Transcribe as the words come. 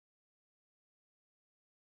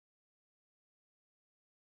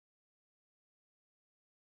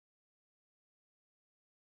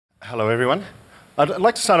Hello, everyone. I'd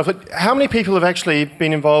like to start off with, how many people have actually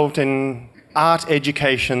been involved in art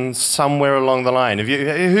education somewhere along the line?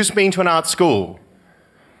 Who's been to an art school?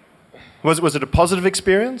 Was it a positive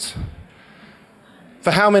experience?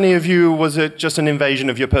 For how many of you was it just an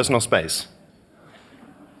invasion of your personal space?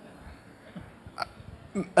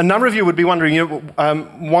 A number of you would be wondering,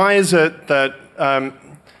 why is it that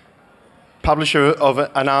publisher of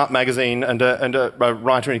an art magazine and a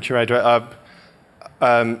writer and curator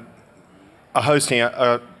are hosting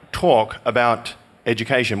a talk about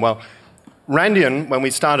education? Well, Randian, when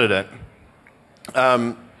we started it,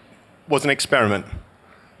 was an experiment.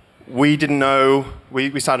 We didn't know,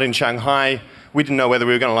 we started in Shanghai, we didn't know whether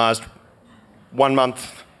we were going to last 1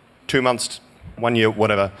 month, 2 months, 1 year,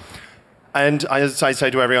 whatever. And as I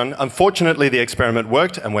say to everyone, unfortunately the experiment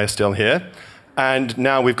worked and we're still here, and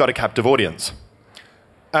now we've got a captive audience.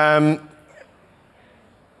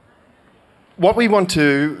 What we want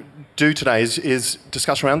to do today is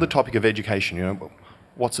discuss around the topic of education.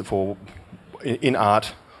 What's it for in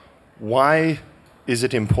art? Why is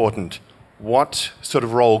it important? What sort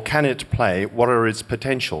of role can it play? What are its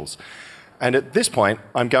potentials? And at this point,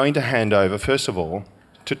 I'm going to hand over, first of all,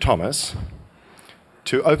 to Thomas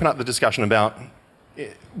to open up the discussion about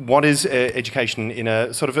what is education in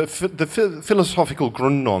a sort of the philosophical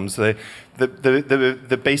Grundnorms,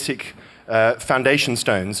 the basic foundation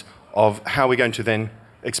stones of how we're going to then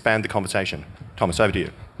expand the conversation. Thomas, over to you.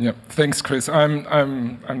 Yeah, thanks, Chris.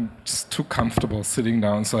 I'm just too comfortable sitting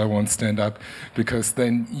down, so I won't stand up, because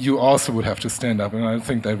then you also would have to stand up, and I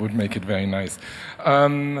think that would make it very nice.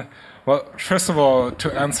 Well, first of all,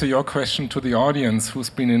 to answer your question to the audience who's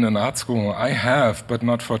been in an art school, I have, but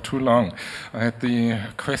not for too long. I had the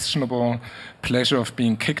questionable pleasure of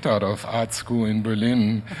being kicked out of art school in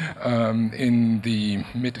Berlin in the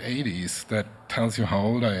mid-'80s. That tells you how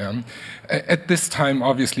old I am. At this time,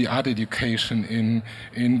 obviously, art education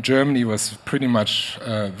in Germany was pretty much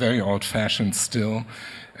very old-fashioned still.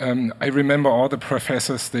 I remember all the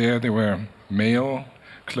professors there, they were male,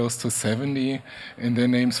 close to 70, and their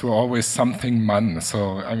names were always something Mann.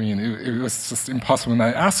 So, I mean, it was just impossible. And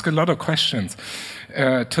I asked a lot of questions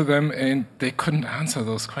to them, and they couldn't answer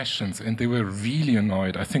those questions, and they were really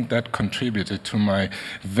annoyed. I think that contributed to my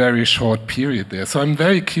very short period there. So I'm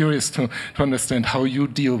very curious to understand how you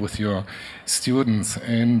deal with your students.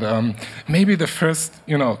 And maybe the first,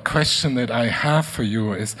 question that I have for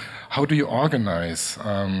you is, how do you organize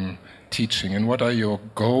teaching, and what are your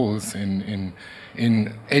goals in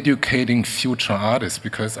educating future artists?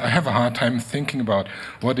 Because I have a hard time thinking about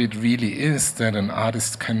what it really is that an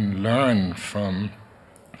artist can learn from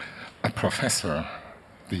a professor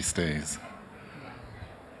these days.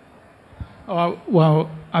 Well,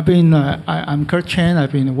 I'm Kurt Chen.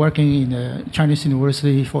 I've been working in a Chinese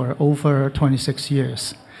university for over 26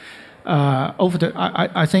 years.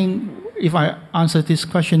 I think if I answer this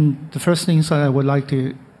question, the first things that I would like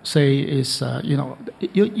to say is,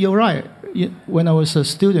 you're right. When I was a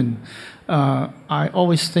student, I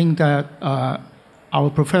always think that our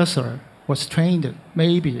professor was trained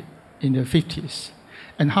maybe in the 50s.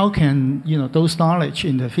 And how can those knowledge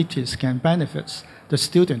in the 50s can benefit the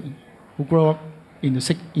student who grow up in the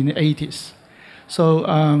 80s? So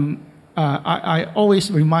I always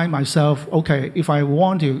remind myself, okay, if I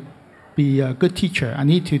want to be a good teacher, I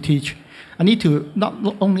need to teach. I need to not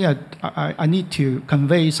only I need to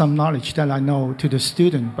convey some knowledge that I know to the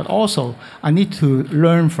student, but also I need to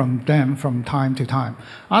learn from them from time to time.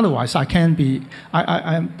 Otherwise, I can't be.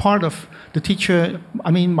 I'm part of the teacher. I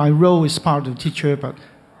mean, my role is part of the teacher, but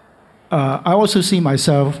I also see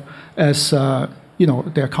myself as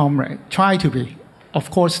their comrade. Try to be. Of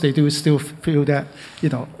course, they do still feel that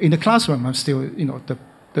in the classroom I'm still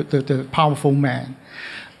the powerful man.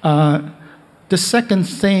 The second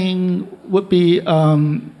thing would be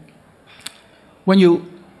when you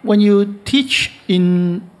teach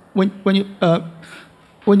in the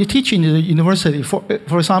university.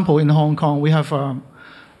 For example, in Hong Kong, we have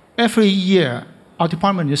every year our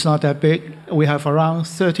department is not that big. We have around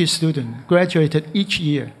 30 students graduated each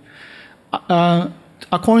year.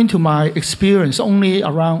 According to my experience, only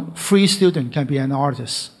around 3 students can be an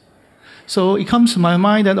artist. So it comes to my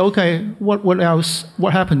mind that, okay, what else?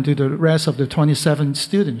 What happened to the rest of the 27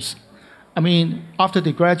 students? I mean, after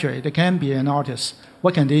they graduate, they can be an artist.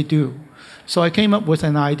 What can they do? So I came up with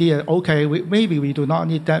an idea. Okay, maybe we do not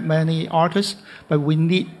need that many artists, but we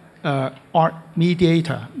need art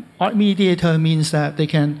mediator. Art mediator means that they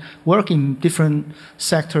can work in different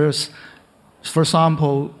sectors. For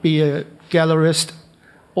example, be a gallerist,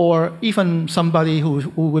 or even somebody who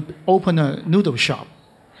would open a noodle shop.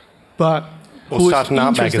 Or start an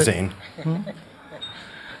art magazine.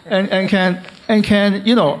 can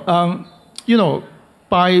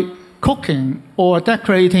by cooking or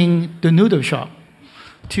decorating the noodle shop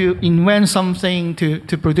to invent something,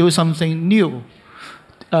 to produce something new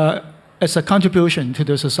as a contribution to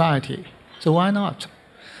the society. So why not?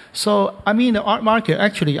 So, I mean, the art market,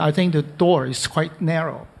 actually, I think the door is quite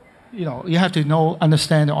narrow. You have to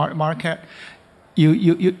understand the art market.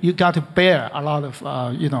 You got to bear a lot of,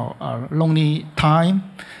 lonely time.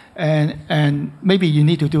 And maybe you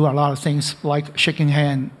need to do a lot of things like shaking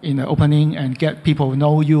hand in the opening and get people to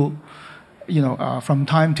know you, from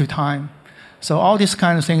time to time. So all these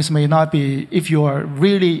kind of things may not be, if you are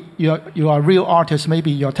a real artist,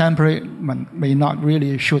 maybe your temperament may not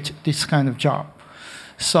really suit this kind of job.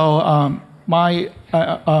 So my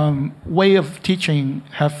way of teaching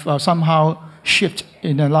have somehow shifted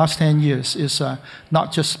in the last 10 years is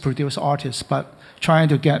not just produce artists, but trying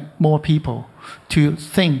to get more people to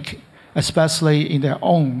think, especially in their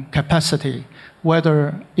own capacity,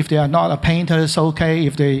 whether if they are not a painter, it's okay.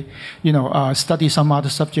 If they, study some other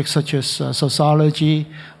subjects such as sociology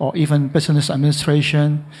or even business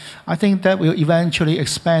administration, I think that will eventually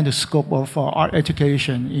expand the scope of art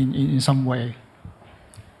education in some way.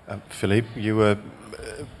 Philippe, you were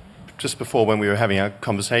just before when we were having a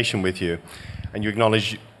conversation with you, and you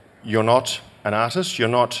acknowledged you're not an artist, you're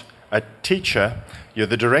not a teacher, you're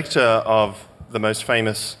the director of the most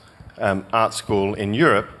famous art school in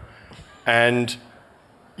Europe, and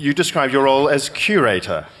you describe your role as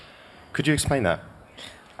curator. Could you explain that?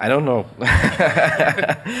 I don't know.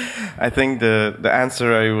 I think the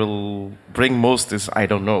answer I will bring most is I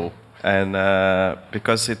don't know. And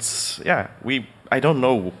because it's, I don't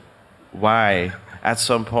know why at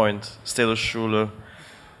some point Städelschule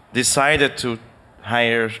decided to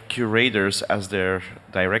hire curators as their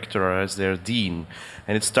director or as their dean.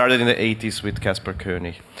 And it started in the 80s with Caspar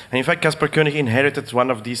Koenig. And in fact, Caspar Koenig inherited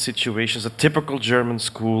one of these situations, a typical German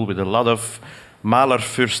school with a lot of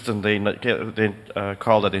Malerfürsten, they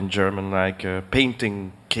call that in German, like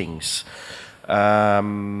painting kings.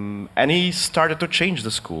 And he started to change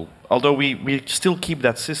the school, although we still keep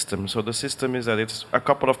that system. So the system is that it's a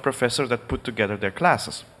couple of professors that put together their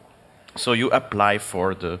classes. So you apply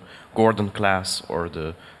for the Gordon class or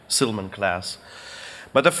the Silman class.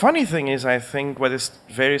 But the funny thing is, I think what is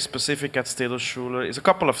very specific at Städelschule is a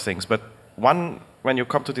couple of things. But one, when you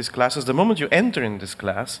come to these classes, the moment you enter in this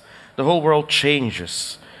class, the whole world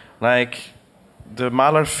changes. Like the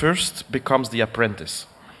Malerfürst becomes the apprentice.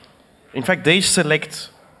 In fact, they select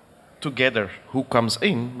together who comes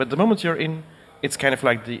in, but the moment you're in, it's kind of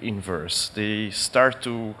like the inverse. They start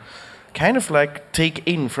to kind of like take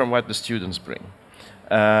in from what the students bring,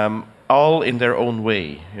 all in their own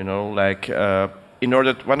way, like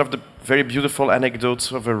one of the very beautiful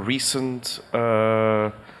anecdotes of a recent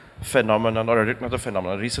phenomenon, or not a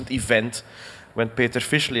phenomenon, a recent event, when Peter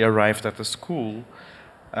Fischli arrived at the school,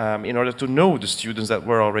 in order to know the students that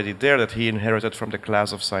were already there, that he inherited from the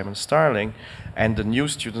class of Simon Starling, and the new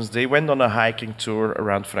students, they went on a hiking tour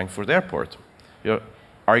around Frankfurt Airport.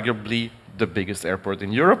 Arguably the biggest airport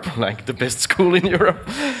in Europe, like the best school in Europe.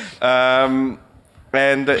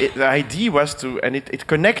 And the idea was and it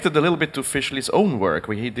connected a little bit to Fischli's own work,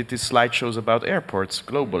 where he did these slideshows about airports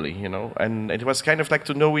globally, and it was kind of like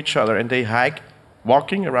to know each other. And they hiked,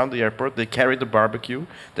 walking around the airport, they carried the barbecue,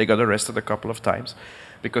 they got arrested a couple of times,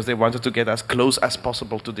 because they wanted to get as close as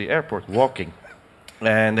possible to the airport, walking.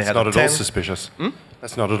 And they had not at all suspicious. Hmm?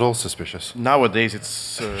 That's not at all suspicious. Nowadays,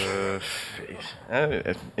 it's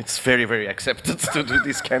very, very accepted to do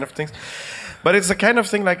these kind of things. But it's the kind of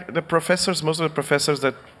thing like the professors, most of the professors,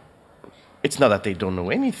 that it's not that they don't know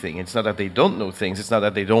anything. It's not that they don't know things. It's not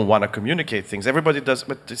that they don't want to communicate things. Everybody does,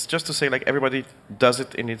 but it's just to say like everybody does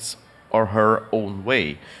it in its or her own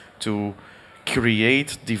way to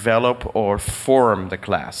create, develop, or form the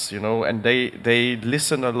class, and they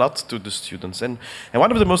listen a lot to the students. And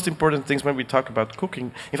one of the most important things when we talk about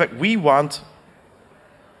cooking, in fact, we want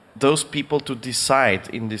those people to decide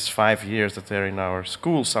in these 5 years that they're in our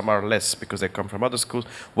school, some are less because they come from other schools,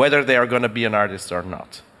 whether they are going to be an artist or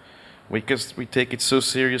not. Because we take it so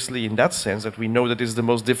seriously in that sense that we know that it's the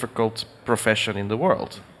most difficult profession in the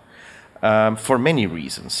world, for many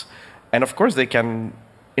reasons. And of course they can,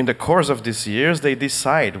 in the course of these years, they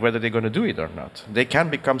decide whether they're going to do it or not. They can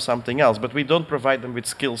become something else, but we don't provide them with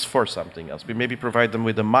skills for something else. We maybe provide them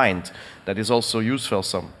with a mind that is also useful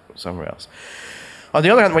somewhere else. On the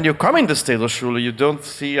other hand, when you come in the Städelschule,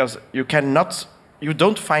 you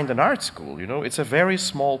don't find an art school. It's a very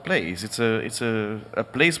small place. It's a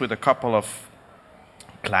place with a couple of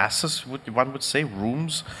classes, one would say,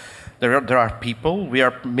 rooms. There are people. We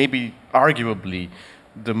are maybe arguably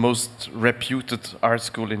the most reputed art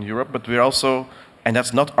school in Europe, but we're also, and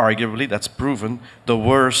that's not arguably, that's proven, the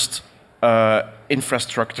worst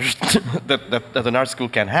infrastructure that an art school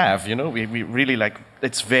can have. You know, we really like,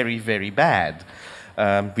 it's very, very bad.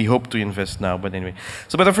 We hope to invest now, but anyway.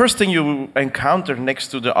 So, but the first thing you encounter next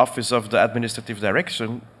to the office of the administrative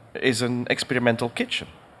direction is an experimental kitchen.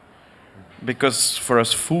 Because for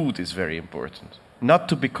us, food is very important. Not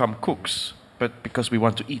to become cooks, but because we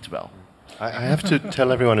want to eat well. I have to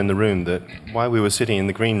tell everyone in the room that while we were sitting in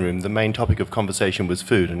the green room, the main topic of conversation was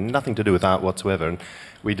food, and nothing to do with art whatsoever. And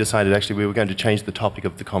we decided actually we were going to change the topic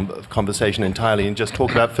of the conversation entirely and just talk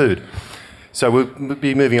about food. So we'll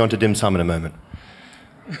be moving on to dim sum in a moment.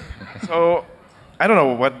 So, I don't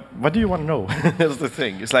know, what do you want to know? That's the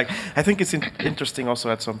thing. It's like, I think it's interesting also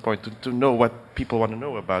at some point to know what people want to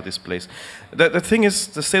know about this place. The thing is,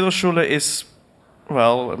 the Städelschule is,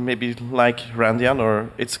 well, maybe like Randian,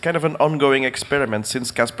 or it's kind of an ongoing experiment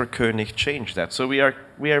since Caspar Koenig changed that. So we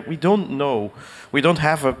don't know, we don't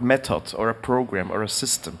have a method or a program or a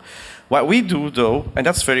system. What we do though, and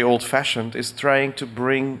that's very old-fashioned, is trying to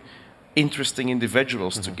bring interesting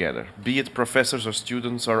individuals together, be it professors or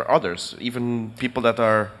students or others, even people that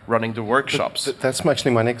are running the workshops. That's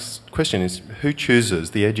actually my next question is, who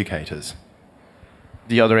chooses the educators?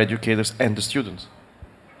 The other educators and the students.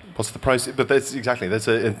 What's the process? But that's exactly, there's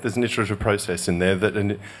an iterative process in there.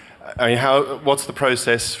 What's the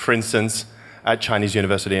process, for instance, at Chinese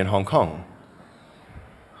University in Hong Kong?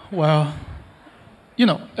 Well, you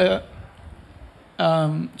know,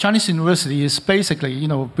 Chinese University is basically,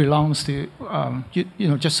 belongs to,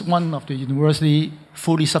 just one of the university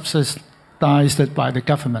fully subsidized by the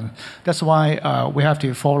government. That's why we have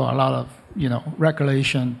to follow a lot of,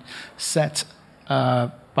 regulation set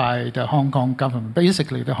by the Hong Kong government.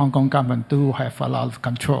 Basically, the Hong Kong government do have a lot of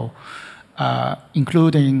control,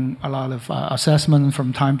 including a lot of assessment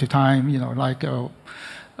from time to time, like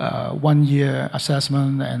 1 year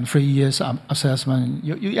assessment and 3 years assessment.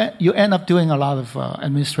 You end up doing a lot of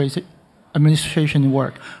administration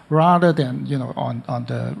work rather than on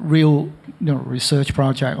the real research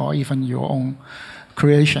project or even your own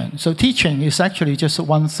creation. So teaching is actually just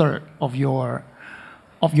 1/3 of your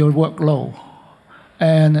workload.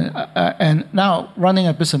 And now running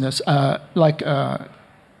a business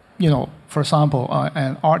for example,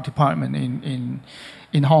 an art department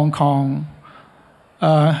in Hong Kong.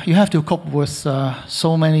 You have to cope with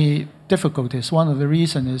so many difficulties. One of the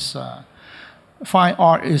reasons is fine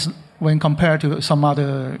art is, when compared to some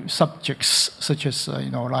other subjects, such as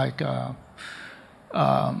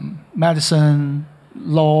medicine,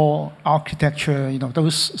 law, architecture,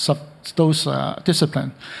 those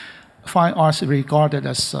disciplines. Fine arts is regarded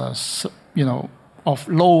as of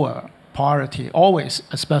lower priority, always,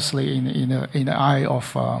 especially in the eye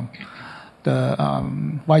of the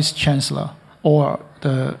vice chancellor or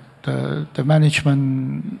the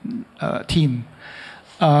management team.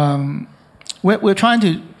 We're trying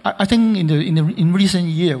to. I think in recent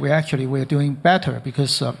year we're doing better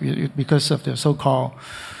because of the so-called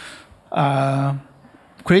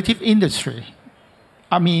creative industry.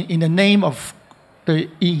 I mean, in the name of the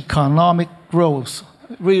economic growth,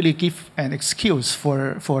 really give an excuse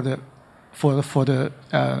for the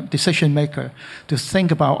decision maker to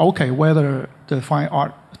think about, okay, whether the fine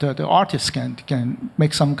art, the artist can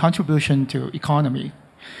make some contribution to economy.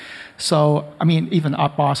 So, I mean, even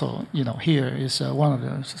Art Basel, here is one of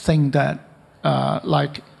the things that,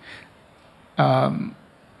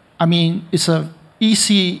 it's a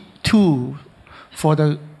easy tool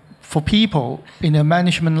for people in the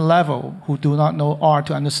management level who do not know art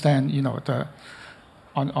to understand,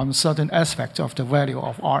 on certain aspects of the value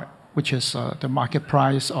of art, which is the market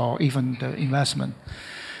price or even the investment.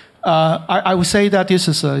 I would say that this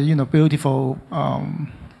is a beautiful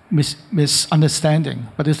misunderstanding.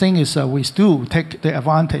 But the thing is, we do take the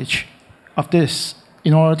advantage of this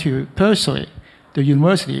in order to persuade the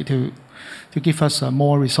university to give us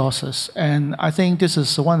more resources. And I think this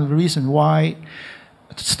is one of the reasons why,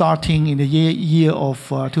 starting in the year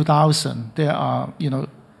of 2000, there are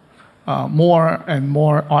more and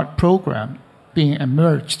more art programs being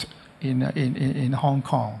emerged in Hong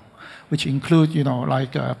Kong, which include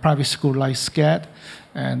a private school like SCAD,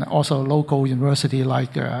 and also local university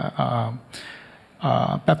like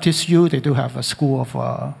Baptist U. They do have a school of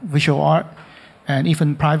visual art, and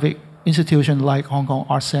even private institutions like Hong Kong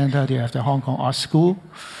Art Center. They have the Hong Kong Art School,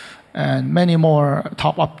 and many more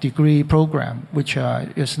top-up degree program, which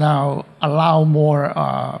is now allow more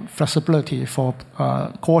flexibility for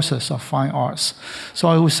courses of fine arts. So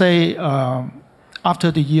I would say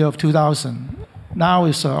after the year of 2000, now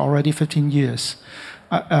is already 15 years,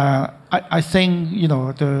 I think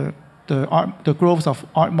the growth of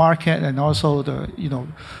art market and also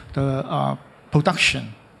the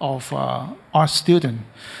production of art student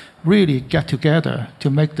really get together to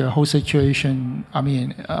make the whole situation. I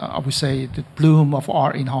mean, I would say the bloom of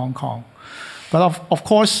art in Hong Kong. But of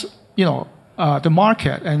course, the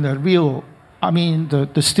market and the real. I mean,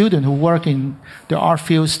 the student who work in the art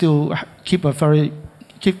field still keep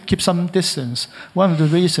some distance. One of the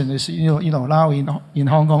reasons is, now in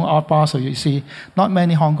Hong Kong Art Basel, you see not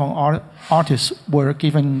many Hong Kong artists were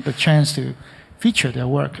given the chance to feature their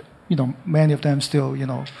work. Many of them still,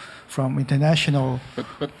 from international.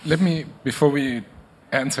 But let me, before we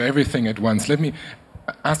answer everything at once, let me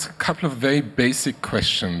ask a couple of very basic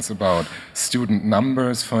questions about student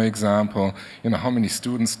numbers, for example. How many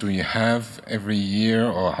students do you have every year,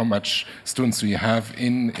 or how much students do you have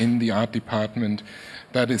in the art department?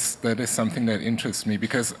 That is something that interests me,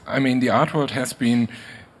 because I mean the art world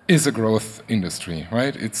is a growth industry,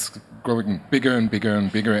 right? It's growing bigger and bigger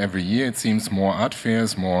and bigger every year. It seems more art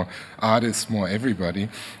fairs, more artists, more everybody,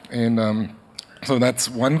 and so that's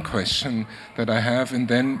one question that I have, and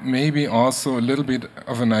then maybe also a little bit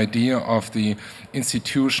of an idea of the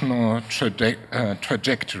institutional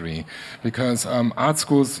trajectory, because art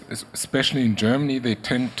schools, especially in Germany, they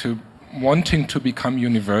tend to wanting to become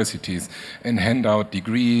universities and hand out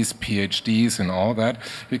degrees, PhDs and all that,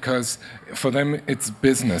 because for them it's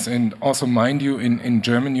business. And also, mind you, in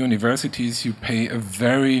German universities you pay a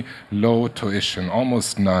very low tuition,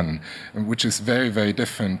 almost none, which is very, very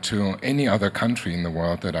different to any other country in the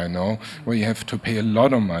world that I know, where you have to pay a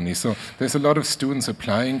lot of money. So there's a lot of students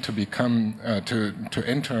applying to become to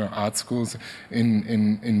enter art schools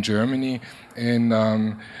in Germany, and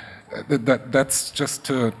that's just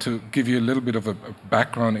to give you a little bit of a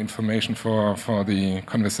background information for the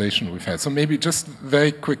conversation we've had. So maybe just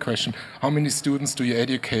very quick question: how many students do you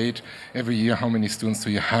educate every year? How many students do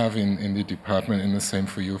you have in the department? And the same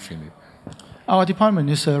for you, Philippe. Our department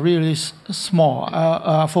is really small.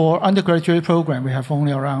 For undergraduate program, we have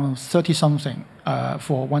only around 30-something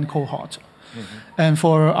for one cohort. Mm-hmm. And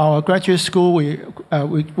for our graduate school,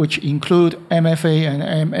 which include MFA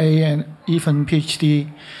and MA and even PhD,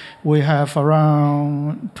 we have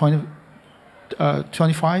around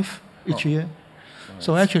 25 each year. Nice.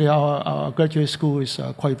 So actually, our graduate school is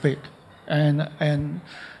quite big. And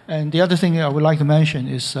the other thing I would like to mention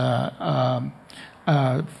is,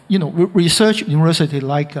 research university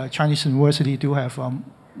like Chinese university do have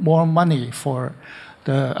more money for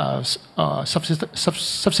the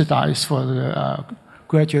subsidized for the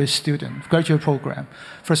graduate program.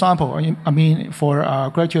 For example, I mean, for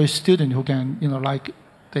a graduate student who can,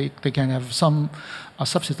 they can have some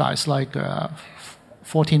subsidized, like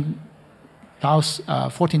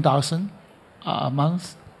 14,000 a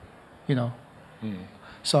month,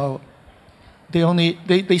 So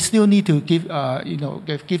they still need to give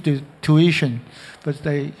the tuition, but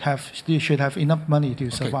they should have enough money to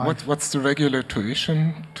survive. What's the regular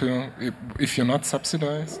tuition if you're not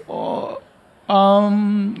subsidized?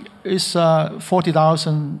 It's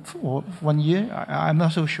 40,000 for 1 year. I'm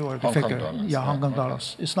not so sure the figure. Hong Kong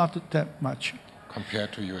dollars. It's not that much.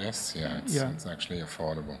 Compared to US, it's actually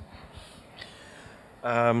affordable.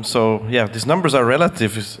 These numbers are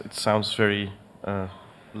relative. It sounds very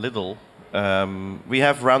little. We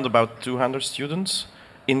have around about 200 students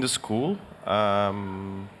in the school,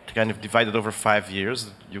 kind of divided over 5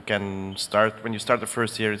 years. When you start the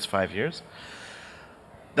first year, it's 5 years.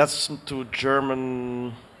 That's, to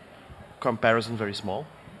German comparison, very small.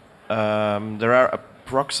 There are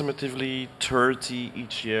approximately 30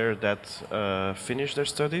 each year that finish their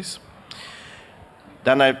studies.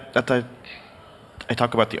 Then I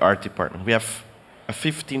talk about the art department. We have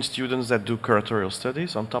 15 students that do curatorial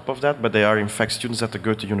studies on top of that, but they are in fact students at the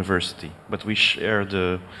Goethe University. But we share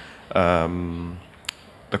the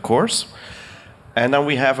course. And then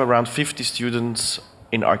we have around 50 students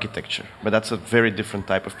in architecture, but that's a very different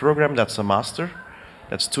type of program. That's a master,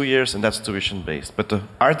 that's 2 years, and that's tuition based. But the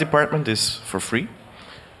art department is for free,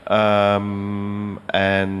 and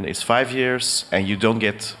it's 5 years, and you don't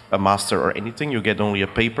get a master or anything. You get only a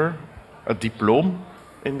paper, a diploma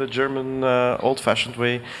in the German old-fashioned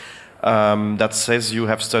way, that says you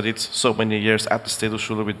have studied so many years at the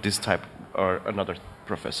Städelschule with this type or another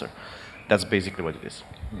professor. That's basically what it is.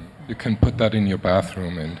 You can put that in your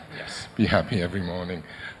bathroom and be happy every morning.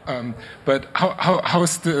 But how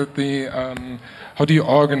do you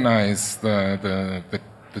organize the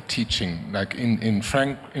teaching? Like in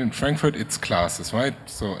Frankfurt, it's classes, right?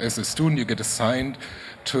 So as a student, you get assigned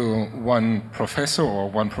to one professor, or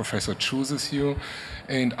one professor chooses you?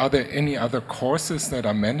 And are there any other courses that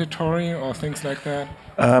are mandatory or things like that?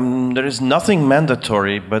 There is nothing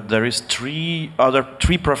mandatory, but there is three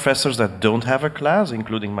professors that don't have a class,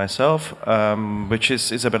 including myself, which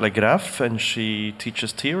is Isabella Graf, and she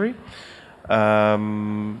teaches theory.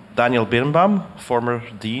 Daniel Birnbaum, former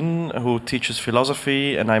dean, who teaches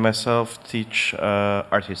philosophy, and I myself teach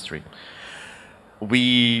art history.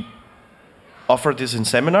 We offer this in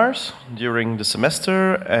seminars during the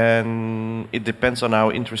semester, and it depends on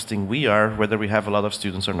how interesting we are, whether we have a lot of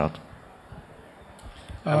students or not.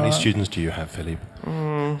 How many students do you have, Philippe?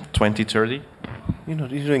 20, 30. You're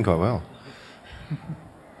doing quite well.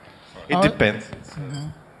 It depends.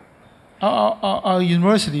 Our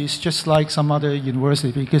university is just like some other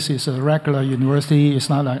university because it's a regular university. It's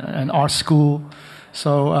not an art school,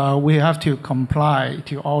 so we have to comply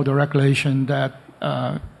to all the regulation that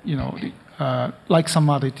like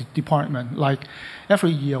some other department. Like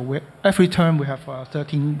every year, every term we have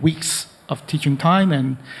 13 weeks of teaching time,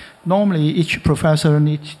 and normally each professor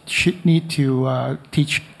should need to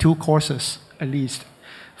teach 2 courses at least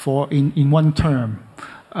in one term.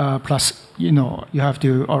 Plus, you have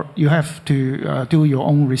to do your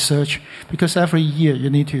own research, because every year you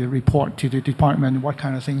need to report to the department what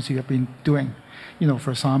kind of things you have been doing.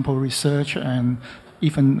 For example, research and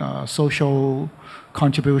even social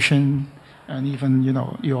contribution, and even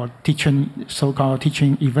your so-called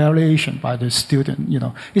teaching evaluation by the student.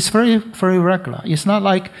 It's very, very regular. It's not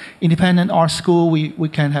like independent art school. We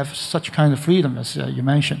can have such kind of freedom as you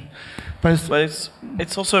mentioned. But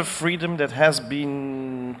it's also a freedom that has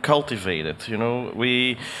been cultivated.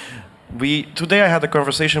 Today I had a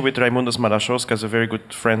conversation with Raimundas Marashauskas, a very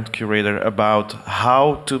good friend curator, about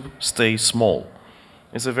how to stay small.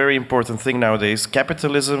 It's a very important thing nowadays.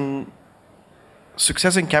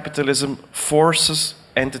 Success in capitalism forces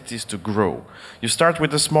entities to grow. You start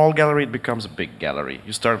with a small gallery, it becomes a big gallery.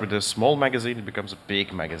 You start with a small magazine, it becomes a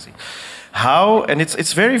big magazine. How? And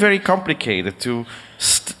it's very, very complicated to,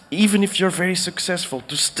 even if you're very successful,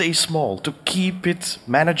 to stay small, to keep it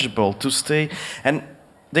manageable, to stay. And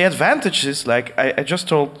the advantage is, like I just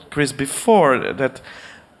told Chris before, that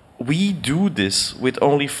we do this with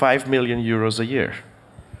only 5 million euros a year.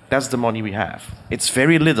 That's the money we have. It's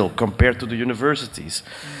very little compared to the universities.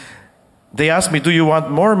 They ask me, do you want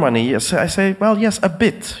more money? I say, well, yes, a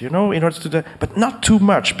bit, in order to do, but not too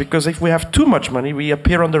much, because if we have too much money, we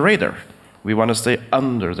appear on the radar. We want to stay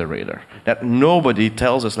under the radar. That nobody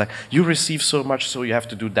tells us, like, you receive so much, so you have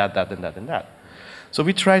to do that, that, and that, and that. So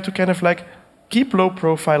we try to kind of like keep low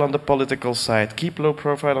profile on the political side, keep low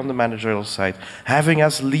profile on the managerial side, having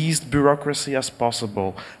as least bureaucracy as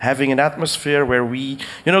possible, having an atmosphere where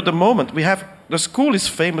the moment we have, the school is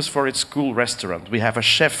famous for its school restaurant. We have a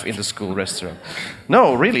chef in the school restaurant.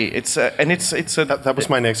 No, really, that was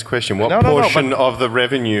my next question. What portion of the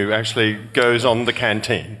revenue actually goes on the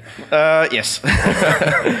canteen? Yes,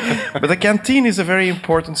 but the canteen is a very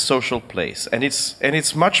important social place, and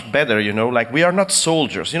it's much better. Like, we are not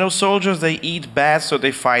soldiers. Soldiers, they eat bad, so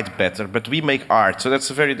they fight better. But we make art, so that's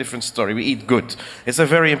a very different story. We eat good. It's a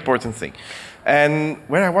very important thing. And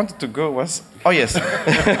where I wanted to go was, yes.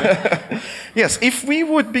 Yes, if we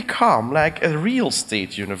would become like a real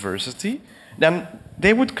state university, then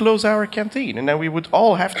they would close our canteen, and then we would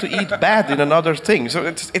all have to eat bad in another thing. So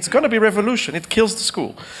it's going to be revolution. It kills the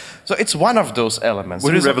school. So it's one of those elements.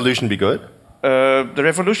 Wouldn't revolution be good? The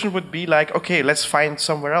revolution would be like, okay, let's find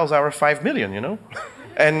somewhere else our 5 million,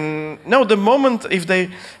 And no, the moment if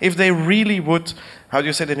they really would, how do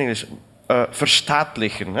you say that in English?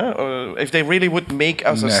 Verstaatlichen. If they really would make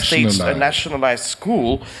us a nationalized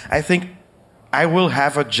school, I think I will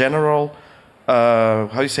have a general, how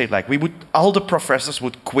do you say it? Like, all the professors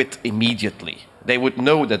would quit immediately. They would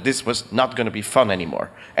know that this was not going to be fun anymore,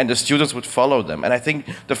 and the students would follow them. And I think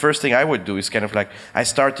the first thing I would do is kind of like, I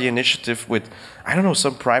start the initiative with, I don't know,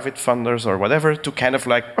 some private funders or whatever, to kind of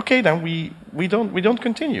like, okay, then we don't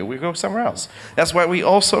continue, we go somewhere else. That's why we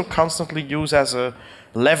also constantly use as a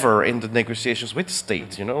lever in the negotiations with the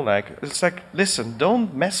state. Like, it's like, listen,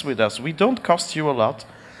 don't mess with us. We don't cost you a lot.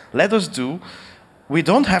 Let us do. We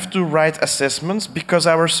don't have to write assessments, because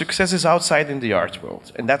our success is outside in the art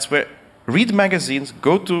world, and that's where. Read magazines,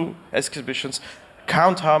 go to exhibitions,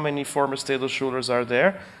 count how many former Städelschulers are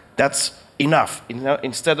there. That's enough,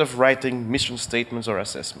 instead of writing mission statements or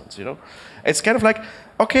assessments, It's kind of like,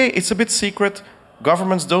 okay, it's a bit secret.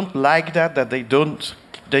 Governments don't like that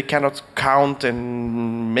they cannot count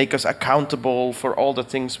and make us accountable for all the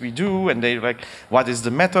things we do, and they like, what is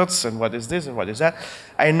the methods, and what is this, and what is that?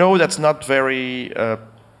 I know that's not very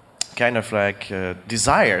kind of like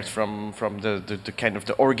desired from the kind of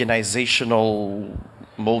the organizational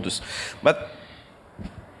modus. But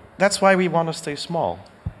that's why we want to stay small.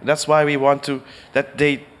 That's why we want to, that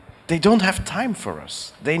they don't have time for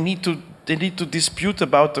us. They need to dispute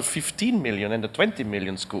about the 15 million and the 20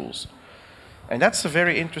 million schools. And that's a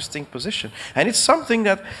very interesting position. And it's something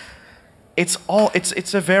that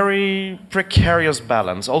it's a very precarious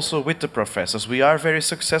balance also with the professors. We are very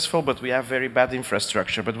successful, but we have very bad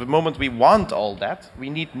infrastructure. But the moment we want all that, we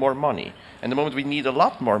need more money. And the moment we need a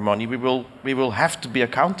lot more money, we will have to be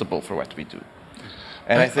accountable for what we do.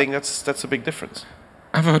 And I think that's a big difference.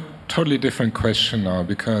 I have a totally different question now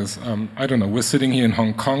because, I don't know, we're sitting here in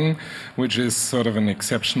Hong Kong, which is sort of an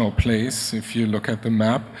exceptional place if you look at the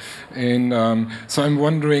map. And so I'm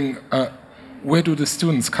wondering, where do the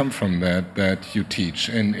students come from that you teach?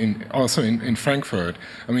 And also in Frankfurt,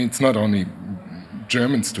 I mean, it's not only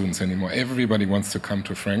German students anymore. Everybody wants to come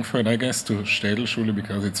to Frankfurt, I guess, to Städelschule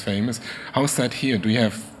because it's famous. How's that here? Do you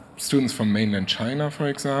have students from mainland China, for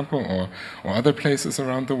example, or other places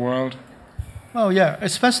around the world? Oh yeah,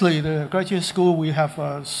 especially the graduate school, we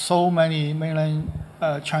have so many mainland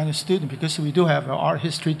Chinese students because we do have an art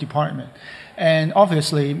history department. And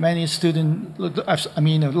obviously many students, I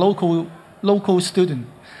mean a local student,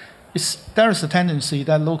 there is a tendency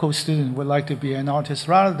that local student would like to be an artist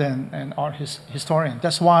rather than an art historian.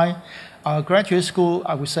 That's why our graduate school,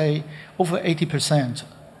 I would say over 80%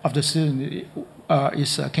 of the students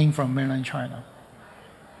came from mainland China.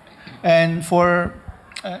 And for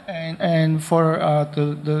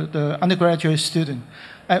the undergraduate student,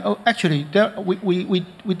 actually, we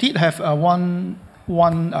did have one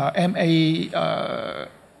MA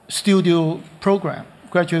studio program,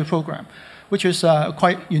 graduate program, which is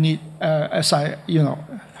quite unique. As I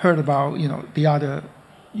heard about the other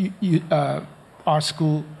art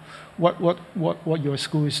school, what your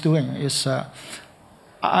school is doing is.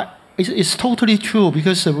 It's totally true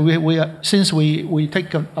because since we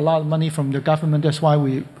take a lot of money from the government, that's why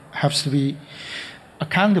we have to be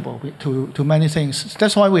accountable to many things.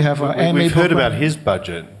 That's why we have an MA We've heard program. about his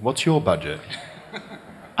budget. What's your budget?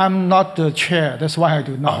 I'm not the chair, that's why I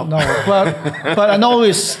do not know. But I know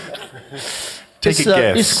it's. Take a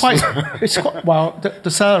guess. It's quite well. The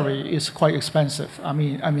salary is quite expensive. I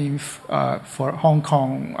mean, for Hong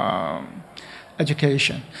Kong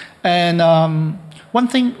education, and. One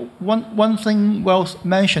thing worth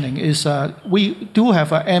mentioning is we do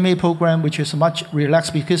have an MA program which is much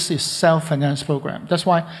relaxed because it's self-financed program. That's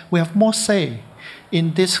why we have more say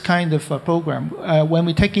in this kind of program. When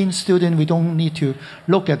we take in students, we don't need to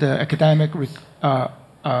look at the academic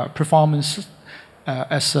performance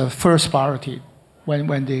as a first priority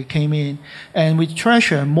when they came in, and we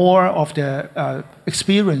treasure more of the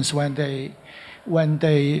experience when they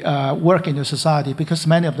work in the society because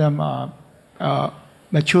many of them are.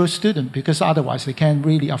 Mature student because otherwise they can't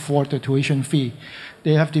really afford the tuition fee.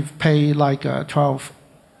 They have to pay like not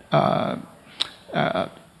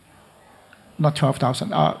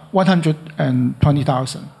 12,000,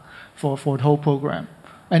 120,000 for the whole program,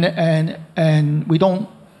 and we don't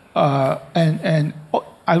and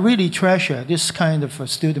I really treasure this kind of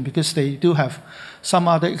student because they do have some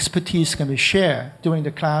other expertise can be shared during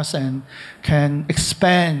the class and can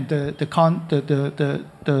expand the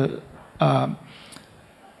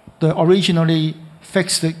originally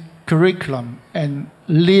fixed curriculum and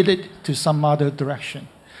lead it to some other direction,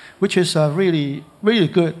 which is really, really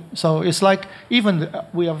good. So it's like even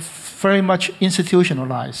we are very much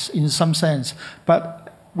institutionalized in some sense,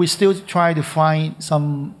 but we still try to find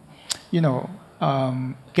some,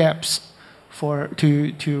 gaps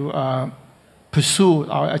to pursue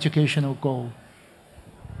our educational goal.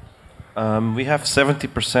 We have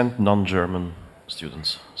 70% non-German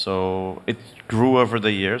students. So it grew over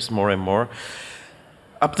the years more and more,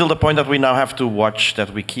 up till the point that we now have to watch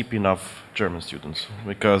that we keep enough German students,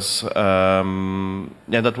 because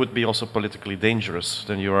that would be also politically dangerous.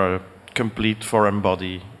 Then you are a complete foreign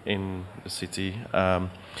body in the city. And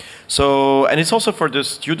it's also for the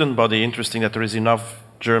student body interesting that there is enough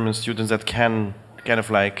German students that can kind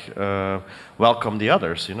of like welcome the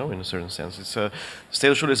others, in a certain sense.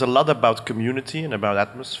 Städelschule is a lot about community and about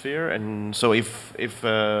atmosphere, and so if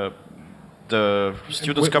the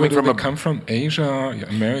students coming from come from Asia,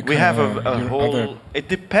 America, we have a whole. Other... It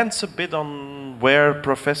depends a bit on where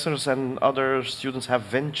professors and other students have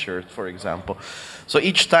ventured, for example. So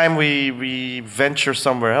each time we venture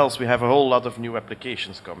somewhere else, we have a whole lot of new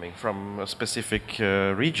applications coming from a specific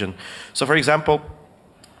region. So, for example.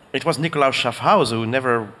 it was Nikolaus Schaffhauser, who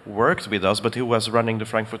never worked with us, but who was running the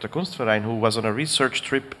Frankfurter Kunstverein, who was on a research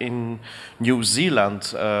trip in New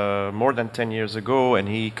Zealand more than 10 years ago, and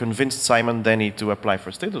he convinced Simon Denny to apply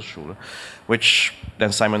for Städelschule, which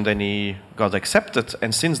then Simon Denny got accepted,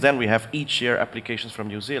 and since then we have each year applications from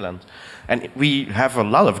New Zealand. And we have a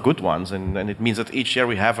lot of good ones, and it means that each year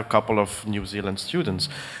we have a couple of New Zealand students.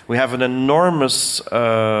 We have an enormous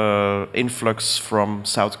influx from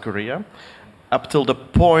South Korea, up till the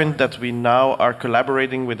point that we now are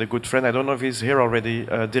collaborating with a good friend, I don't know if he's here already,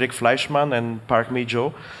 Dirk Fleischmann and Park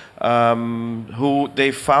Mi-jo, who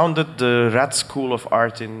they founded the Rad School of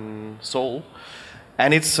Art in Seoul.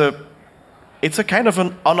 And it's a kind of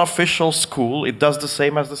an unofficial school. It does the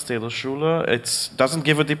same as the Städelschule. It doesn't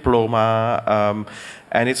give a diploma,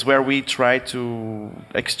 and it's where we try to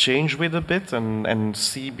exchange with a bit and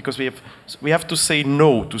see, because we have to say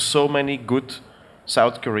no to so many good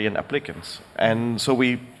South Korean applicants, and so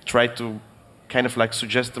we try to kind of like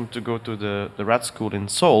suggest them to go to the Rad School in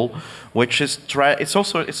Seoul, which is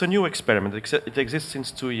it's a new experiment. It exists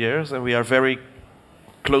since 2 years, and we are very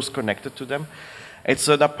close connected to them. It's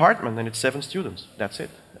an apartment, and it's 7 students. That's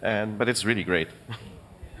it, but it's really great.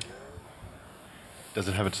 Does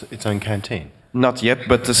it have its own canteen? Not yet,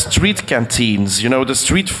 but the street canteens, you know, the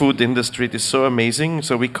street food in the street is so amazing.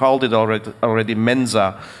 So we called it already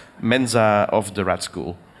Mensa of the Rad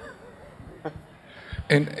School.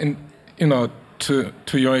 And you know,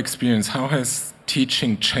 to your experience, how has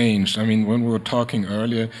teaching changed? I mean, when we were talking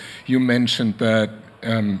earlier, you mentioned that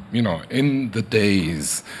you know, in the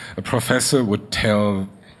days, a professor would tell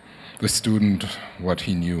the student what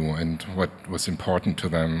he knew and what was important to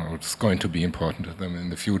them, or was going to be important to them in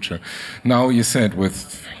the future. Now you said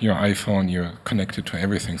with your iPhone you're connected to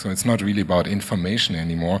everything, so it's not really about information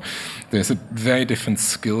anymore. There's a very different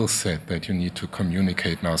skill set that you need to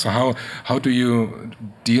communicate now. So how do you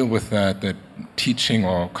deal with that teaching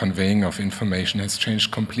or conveying of information has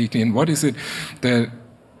changed completely? And what is it that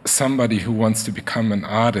somebody who wants to become an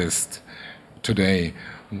artist today,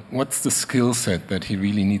 what's the skill set that he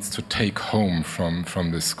really needs to take home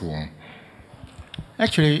from this school?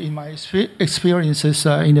 Actually, in my experiences,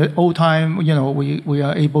 in the old time, you know, we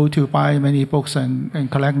are able to buy many books and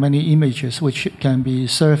collect many images, which can be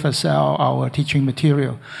served as our teaching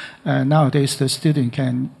material. Nowadays, the student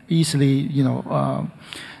can easily, you know,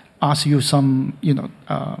 ask you some, you know,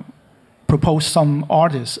 propose some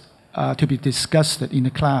artists to be discussed in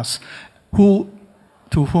the class,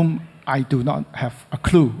 to whom I do not have a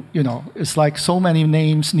clue. You know, it's like so many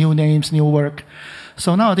names, new work.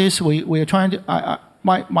 So nowadays we are trying to.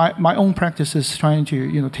 My own practice is trying to,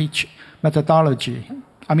 you know, teach methodology.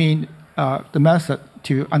 I mean, the method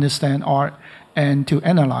to understand art and to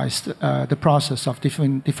analyze the process of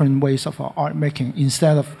different ways of art making,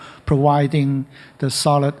 instead of providing the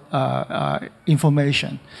solid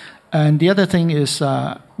information. And the other thing is,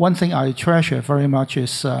 one thing I treasure very much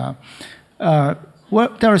is, well,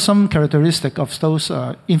 there are some characteristic of those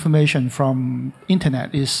information from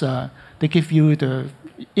internet is they give you the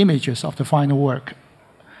images of the final work,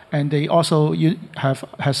 and they also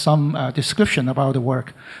has some description about the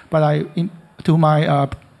work. But to my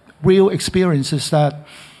real experience is that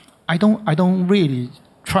I don't really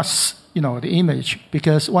trust, you know, the image,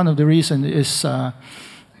 because one of the reasons is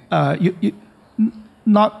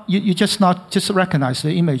you just recognize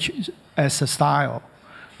the image as a style.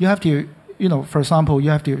 You have to, you know, for example, you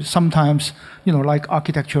have to sometimes, you know, like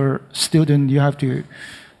architecture student, you have to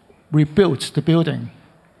rebuild the building,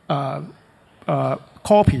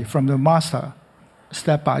 copy from the master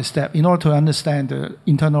step by step in order to understand the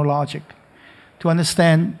internal logic, to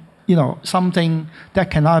understand, you know, something that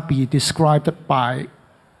cannot be described by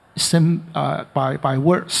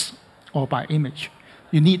words or by image.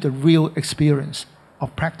 You need the real experience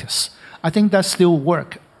of practice. I think that still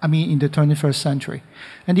work, I mean, in the 21st century.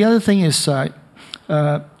 And the other thing is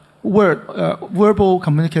verbal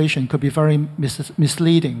communication could be very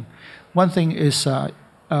misleading. One thing is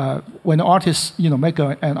when artists, you know, make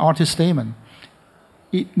an artist statement,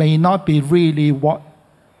 it may not be really what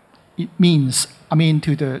it means, I mean,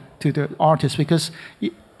 to the artist, because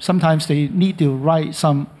sometimes they need to write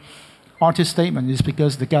some artist statement is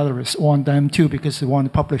because the gallerists want them to, because they want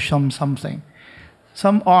to publish something.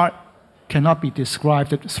 Some art cannot be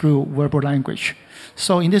described through verbal language.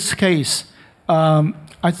 So in this case,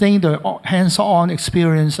 I think the hands-on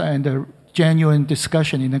experience and the genuine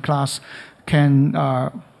discussion in the class can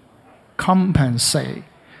compensate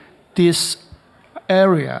this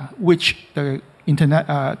area which the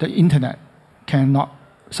internet cannot,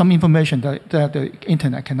 some information that the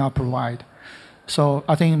internet cannot provide. So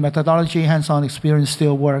I think methodology, hands-on experience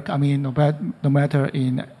still work. I mean, no matter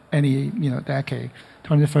in any decade,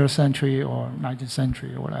 21st century or 19th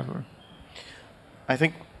century or whatever?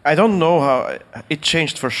 I don't know how it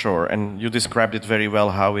changed for sure, and you described it very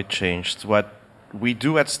well how it changed. What we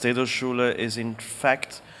do at Städelschule is, in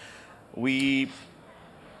fact, we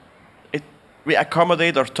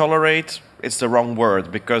accommodate or tolerate. It's the wrong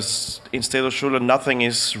word, because in Städelschule nothing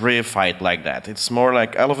is reified like that. It's more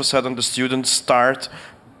like all of a sudden the students start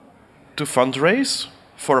to fundraise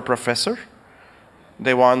for a professor.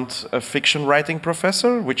 They want a fiction writing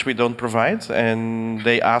professor, which we don't provide, and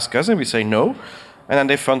they ask us and we say no. And then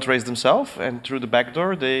they fundraise themselves, and through the back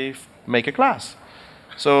door they make a class.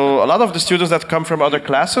 So a lot of the students that come from other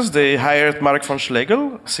classes, they hired Mark von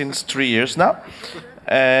Schlegel since 3 years now.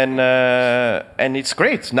 And it's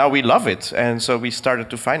great. Now we love it, and so we started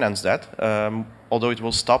to finance that. Although it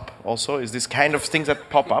will stop. Also, is this kind of things that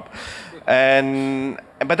pop up,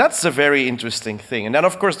 but that's a very interesting thing. And then,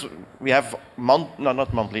 of course, we have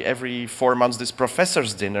not monthly, every 4 months this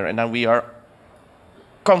professors' dinner, and then we are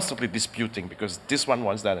constantly disputing because this one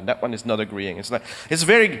wants that and that one is not agreeing. It's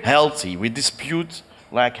very healthy. We dispute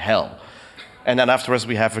like hell. And then afterwards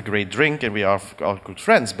we have a great drink and we are all good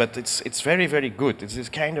friends. But it's very, very good. It's this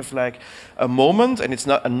kind of like a moment, and it's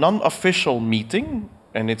not a non-official meeting,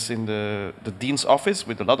 and it's in the dean's office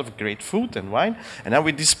with a lot of great food and wine. And then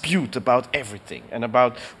we dispute about everything and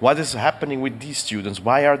about what is happening with these students.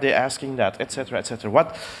 Why are they asking that, etc., etc.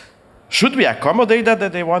 What should we accommodate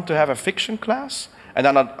that they want to have a fiction class? And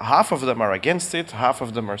then half of them are against it, half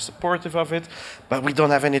of them are supportive of it, but we don't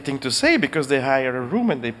have anything to say because they hire a room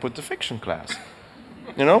and they put the fiction class,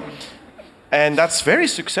 And that's very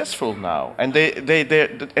successful now. And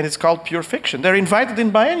and it's called pure fiction. They're invited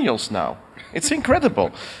in biennials now. It's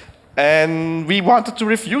incredible. And we wanted to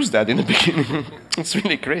refuse that in the beginning. It's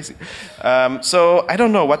really crazy. So I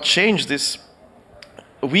don't know what changed this.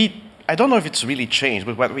 I don't know if it's really changed,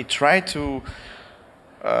 but what we try to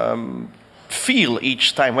feel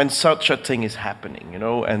each time when such a thing is happening,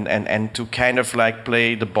 and to kind of like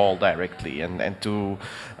play the ball directly and to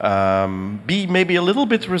be maybe a little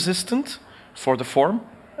bit resistant for the form,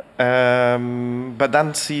 but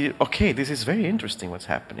then see, okay, this is very interesting what's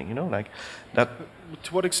happening, like that.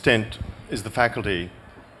 To what extent is the faculty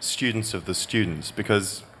students of the students?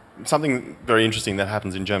 Because something very interesting that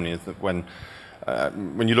happens in Germany is that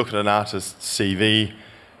when you look at an artist's CV,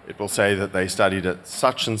 it will say that they studied at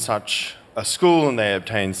such and such a school and they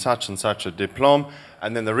obtained such and such a diploma,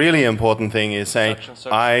 and then the really important thing is saying,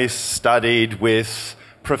 I studied with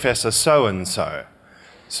Professor so-and-so.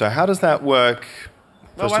 So how does that work,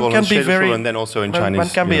 first of all, in Städelschule and then also in Chinese One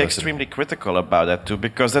can be university? extremely critical about that too,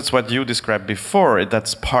 because that's what you described before.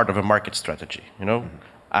 That's part of a market strategy,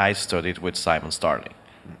 I studied with Simon Starling,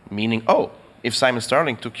 meaning, if Simon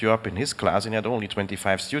Starling took you up in his class and he had only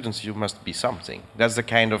 25 students, you must be something. That's the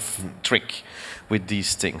kind of trick with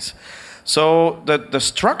these things. So the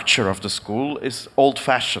structure of the school is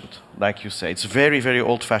old-fashioned, like you say. It's very, very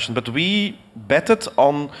old-fashioned. But we betted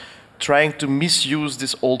on trying to misuse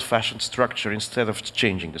this old-fashioned structure instead of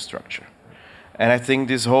changing the structure. And I think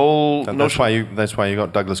this whole notion... That's why you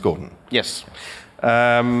got Douglas Gordon. Yes,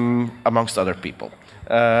 amongst other people.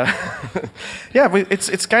 Yeah,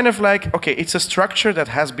 it's kind of like, okay, it's a structure that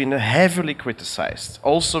has been heavily criticized,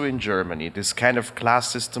 also in Germany, this kind of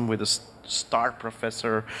class system with a star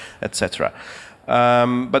professor, etc.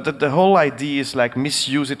 But the whole idea is like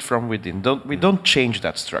misuse it from within. We don't change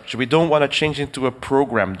that structure. We don't want to change it into a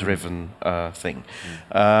program-driven thing.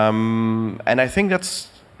 And I think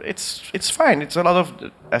it's fine. It's a lot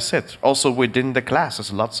of, as I said, also within the class,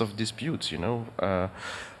 there's lots of disputes,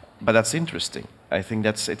 but that's interesting. I think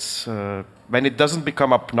it's when it doesn't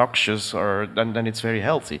become obnoxious, then it's very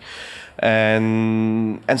healthy,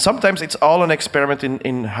 and sometimes it's all an experiment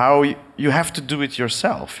in how you have to do it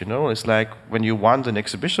yourself. It's like when you want an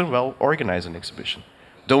exhibition, well, organize an exhibition.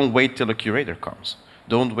 Don't wait till a curator comes.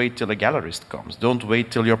 Don't wait till a gallerist comes. Don't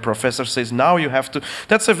wait till your professor says now you have to.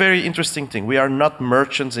 That's a very interesting thing. We are not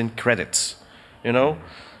merchants in credits,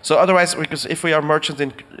 So otherwise, because if we are merchants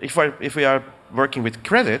if we are working with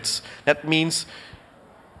credits, that means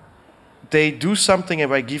they do something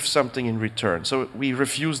and I give something in return. So we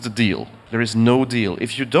refuse the deal. There is no deal.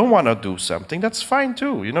 If you don't want to do something, that's fine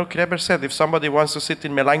too. Kreber said if somebody wants to sit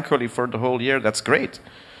in melancholy for the whole year, that's great.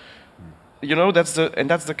 That's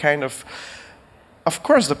the kind of... Of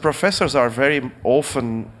course, the professors are very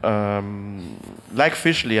often, like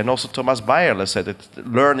Fischli and also Thomas Bayerle said it,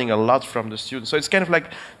 learning a lot from the students. So it's kind of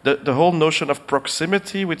like the whole notion of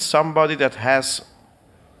proximity with somebody that has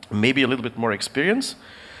maybe a little bit more experience,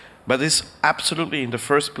 but is absolutely in the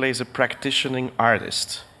first place a practicing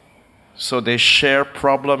artist. So they share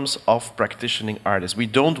problems of practicing artists. We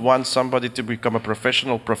don't want somebody to become a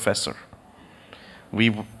professional professor.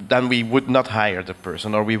 Then we would not hire the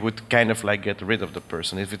person, or we would kind of like get rid of the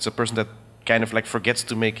person. If it's a person that kind of like forgets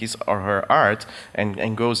to make his or her art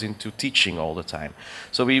and goes into teaching all the time.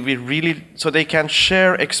 So we really, so they can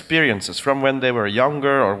share experiences from when they were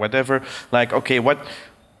younger or whatever, like, okay, what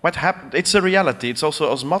happened? It's a reality. It's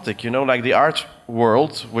also osmotic, you know, like the art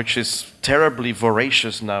world, which is terribly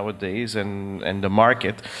voracious nowadays, and the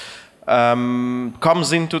market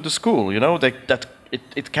comes into the school, you know, that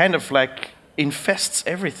it kind of like infests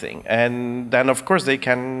everything. And then, of course,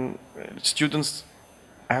 students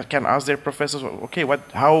can ask their professors, okay,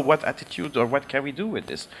 what attitude or what can we do with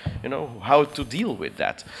this? You know, how to deal with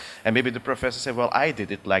that? And maybe the professor said, well, I did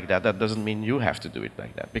it like that. That doesn't mean you have to do it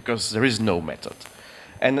like that, because there is no method.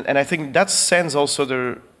 And I think that sense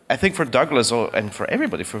also, I think for Douglas and for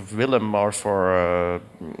everybody, for Willem or for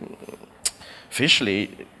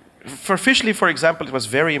Fischli, for example, it was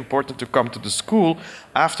very important to come to the school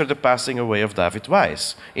after the passing away of David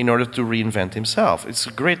Weiss in order to reinvent himself. It's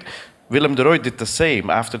great. Willem de Rooij did the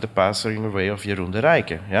same after the passing away of Jeroen de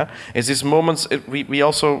Rijke. Yeah? It's these moments, we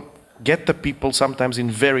also get the people sometimes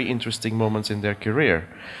in very interesting moments in their career.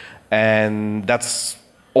 And that's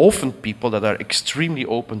often people that are extremely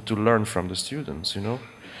open to learn from the students, you know.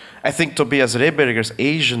 I think Tobias Rehberger's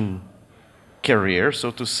Asian career,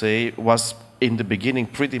 so to say, was in the beginning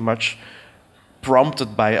pretty much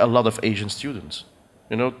prompted by a lot of Asian students,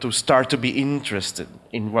 you know, to start to be interested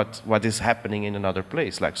in what is happening in another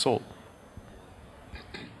place, like Seoul.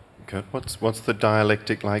 Okay. What's the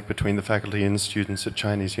dialectic like between the faculty and students at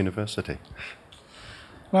Chinese University?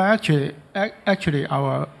 Well, actually,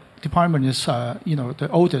 our department is, the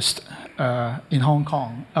oldest in Hong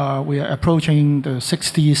Kong. We are approaching the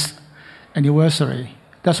 60th anniversary.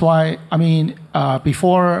 That's why, I mean,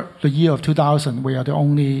 before the year of 2000, we are the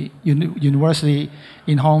only university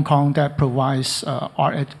in Hong Kong that provides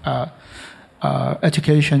art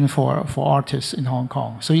education for artists in Hong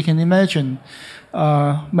Kong. So you can imagine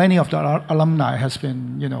many of the alumni has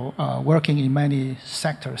been, working in many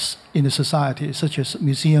sectors in the society, such as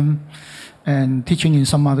museum and teaching in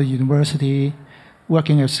some other university,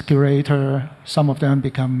 working as curator. Some of them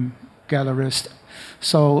become gallerists.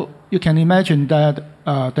 So you can imagine that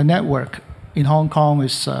the network in Hong Kong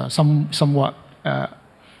is somewhat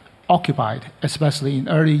occupied, especially in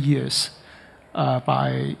early years,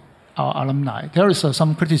 by our alumni. There is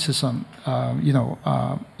some criticism,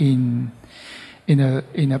 in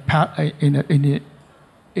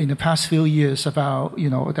the past few years about,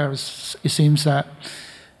 it seems that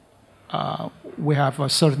we have a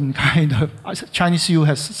certain kind of Chinese U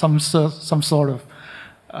has some sort of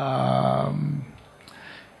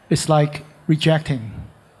it's like rejecting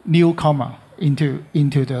newcomer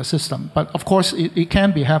into the system. But of course, it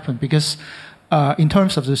can be happen because in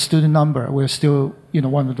terms of the student number, we're still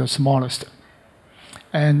one of the smallest.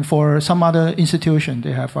 And for some other institution,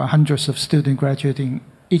 they have hundreds of students graduating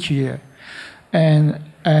each year. And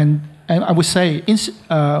I would say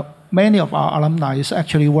many of our alumni is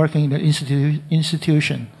actually working in the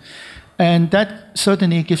institution. And that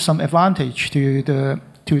certainly gives some advantage to the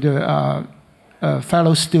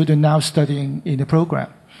fellow student now studying in the program.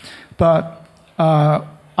 But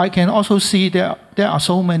I can also see there are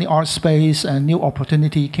so many art space and new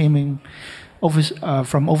opportunity coming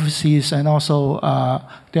from overseas, and also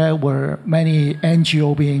there were many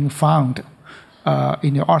NGO being found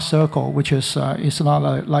in the art circle, which is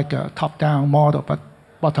not like a top-down model, but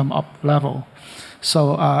bottom-up level.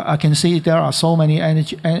 So I can see there are so many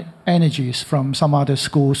energies from some other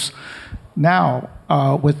schools now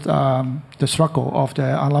with the struggle of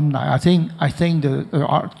the alumni. I think I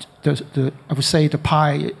would say the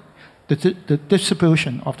pie, the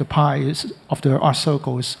distribution of the pie of the art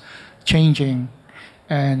circle is changing,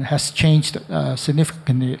 and has changed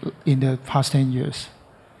significantly in the past 10 years.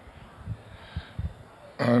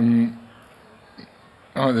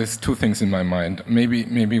 There's two things in my mind.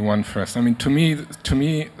 Maybe one first. I mean, to me,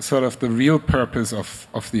 sort of the real purpose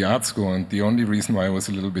of the art school, and the only reason why I was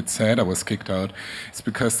a little bit sad I was kicked out, is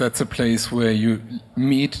because that's a place where you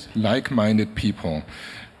meet like-minded people.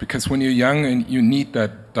 Because when you're young and you need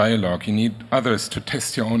that dialogue, you need others to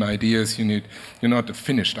test your own ideas. You're not a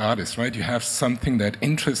finished artist, right? You have something that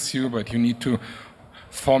interests you, but you need to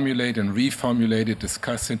formulate and reformulate it,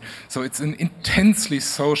 discuss it. So it's an intensely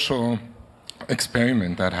social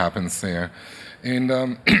experiment that happens there, and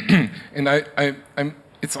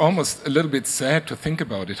it's almost a little bit sad to think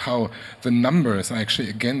about it, how the numbers are actually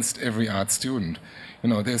against every art student.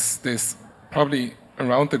 There's probably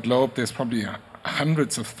around the globe there's probably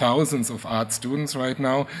hundreds of thousands of art students right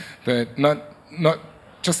now, that not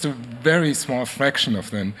just a very small fraction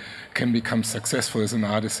of them can become successful as an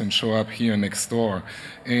artist and show up here next door.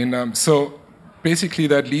 And so basically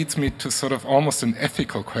that leads me to sort of almost an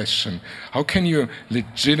ethical question. How can you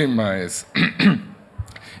legitimize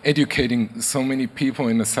educating so many people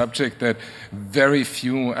in a subject that very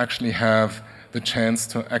few actually have the chance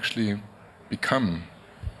to actually become?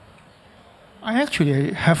 I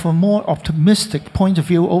actually have a more optimistic point of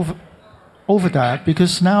view over that,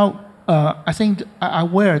 because now I think I'm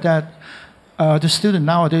aware that the student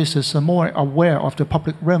nowadays is more aware of the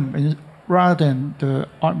public realm rather than the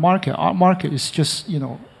art market. Art market is just,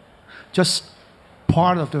 just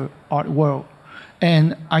part of the art world,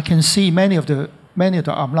 and I can see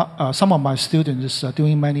some of my students are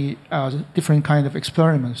doing many different kind of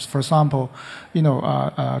experiments. For example,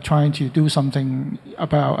 trying to do something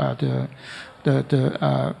about the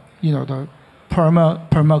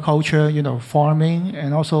permaculture, farming,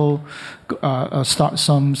 and also start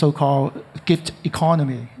some so-called gift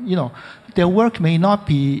economy. Their work may not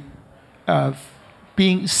be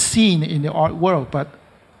being seen in the art world, but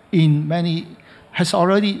has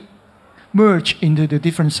already merged into the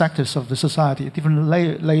different sectors of the society, different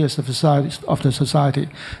layers of the society.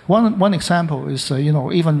 One example is,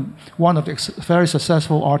 even one of the very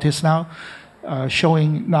successful artists now,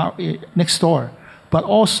 showing now next door, but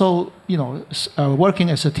also, working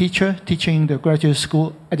as a teacher, teaching the graduate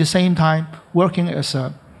school, at the same time working as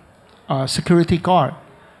a security guard.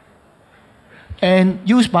 And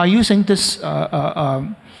by using this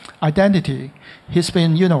identity, he's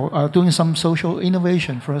been, doing some social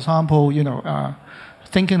innovation. For example,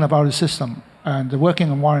 thinking about the system and the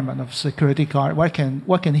working environment of security guard. What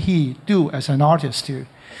can he do as an artist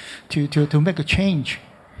to make a change?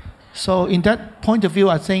 So in that point of view,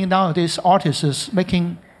 I think nowadays artists is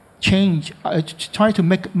making change, trying to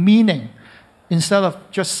make meaning instead of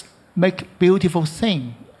just make beautiful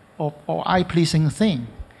thing or eye-pleasing thing.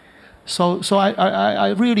 So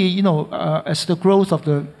I really, as the growth of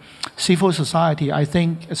the civil society, I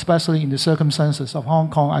think, especially in the circumstances of Hong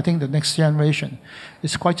Kong, I think the next generation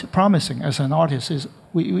is quite promising as an artist.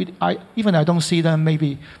 I don't see them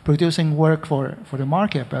maybe producing work for the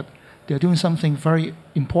market, but they're doing something very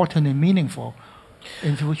important and meaningful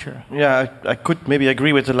in the future. Yeah, I could maybe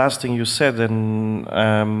agree with the last thing you said, and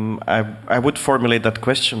I would formulate that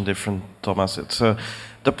question different, Thomas. It's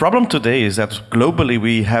the problem today is that globally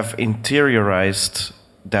we have interiorized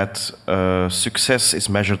that success is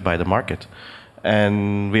measured by the market.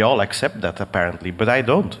 And we all accept that apparently, but I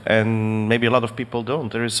don't. And maybe a lot of people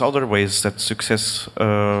don't. There is other ways that success...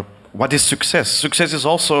 what is success? Success is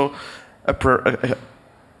also a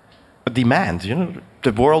demand.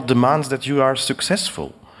 The world demands that you are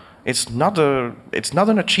successful. It's not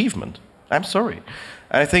an achievement. I'm sorry.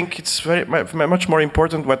 I think it's much more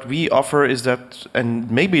important. What we offer is that,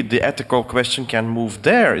 and maybe the ethical question can move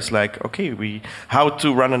there. It's like, okay, how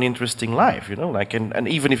to run an interesting life, and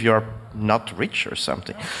even if you are not rich or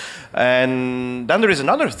something. And then there is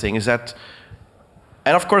another thing is that,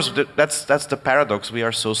 and of course that's the paradox. We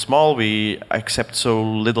are so small. We accept so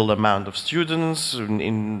little amount of students,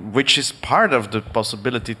 which is part of the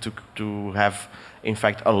possibility to have, in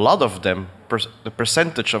fact, a lot of them. The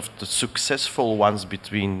percentage of the successful ones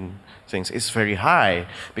between things is very high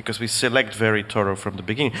because we select very thorough from the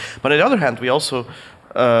beginning. But on the other hand, we also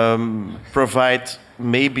provide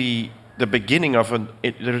maybe the beginning of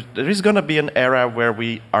there is going to be an era where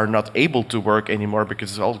we are not able to work anymore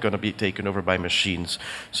because it's all going to be taken over by machines.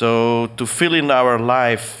 So to fill in our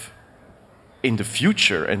life in the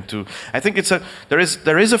future, and I think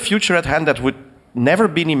there is a future at hand that would never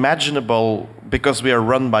been imaginable because we are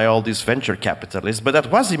run by all these venture capitalists, but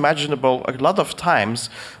that was imaginable a lot of times.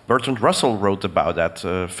 Bertrand Russell wrote about that,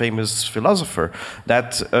 famous philosopher,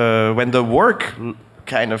 that when the work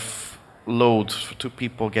kind of load to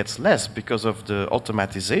people gets less because of the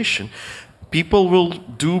automatization, people will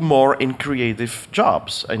do more in creative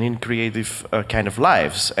jobs and in creative kind of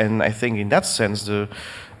lives. And I think in that sense,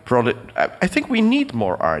 I think we need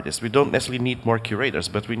more artists. We don't necessarily need more curators,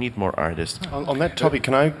 but we need more artists. On that topic,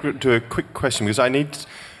 can I do a quick question? Because I need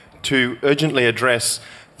to urgently address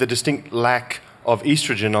the distinct lack of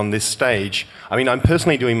estrogen on this stage. I mean, I'm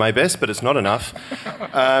personally doing my best, but it's not enough.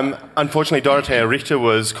 Unfortunately, Dorothea Richter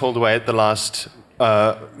was called away at the last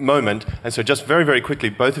moment. And so just very, very quickly,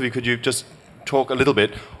 both of you, could you just talk a little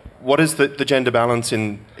bit? What is the gender balance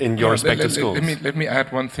in your respective schools? Let me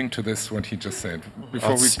add one thing to this, what he just said.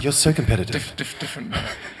 You're so competitive.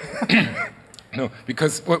 No,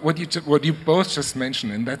 because what you both just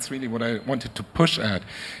mentioned, and that's really what I wanted to push at,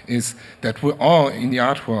 is that we're all in the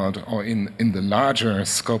art world, or in the larger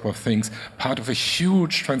scope of things, part of a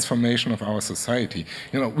huge transformation of our society.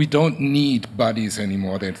 You know, we don't need buddies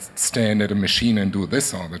anymore that stand at a machine and do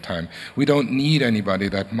this all the time. We don't need anybody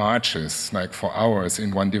that marches like for hours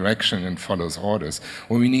in one direction and follows orders.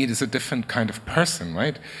 What we need is a different kind of person,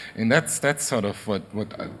 right? And that's sort of what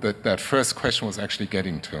that first question was actually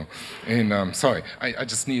getting to. And sorry, I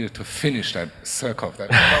just needed to finish that circle of that.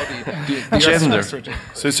 The Gender.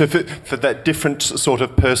 So for that different sort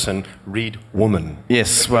of person, read woman.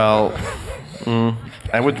 Yes, well,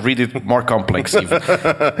 I would read it more complex even.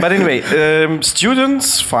 But anyway,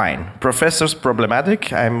 students, fine. Professors,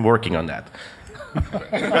 problematic. I'm working on that.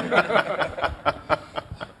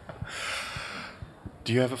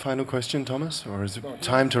 Do you have a final question, Thomas, or is it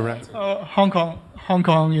time to wrap? Hong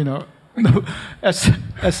Kong, you know,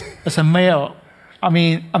 as a male, I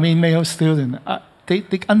mean male student, they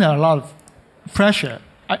under a lot of pressure,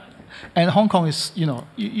 and Hong Kong is, you know,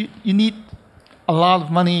 you need a lot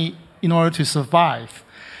of money in order to survive.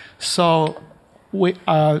 So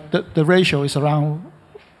the ratio is around,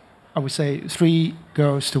 I would say, 3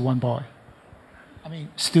 girls to 1 boy. I mean,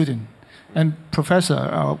 student and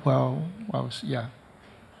professor. Well, yeah,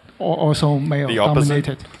 also male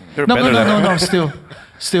dominated. No.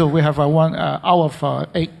 Still, we have out of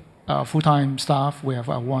 8 full-time staff, we have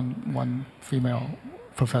one female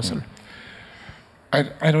professor.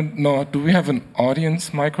 I don't know. Do we have an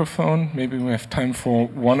audience microphone? Maybe we have time for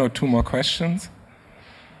 1 or 2 more questions.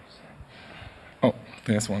 Oh,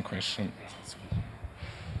 there's one question.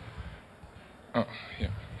 Oh, yeah.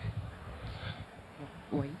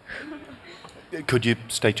 Could you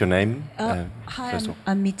state your name? Hi,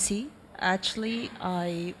 I'm Mitzi. Actually,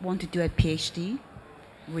 I want to do a PhD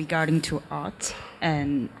regarding to art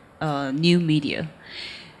and new media.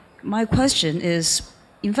 My question is,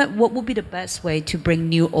 in fact, what would be the best way to bring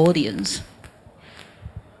new audience?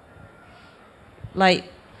 Like,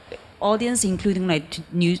 audience including like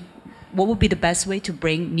new, what would be the best way to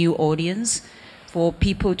bring new audience for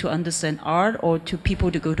people to understand art, or to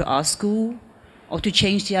people to go to art school, or to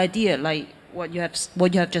change the idea, like what you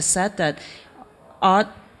have just said, that art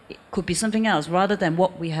could be something else rather than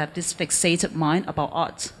what we have this fixated mind about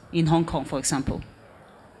art in Hong Kong, for example?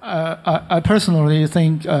 I personally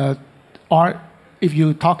think art, if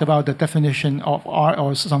you talk about the definition of art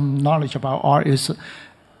or some knowledge about art, is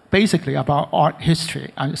basically about art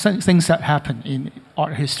history and things that happen in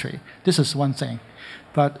art history. This is one thing.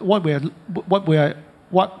 But what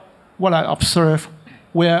I observe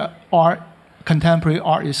where contemporary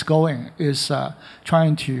art is going is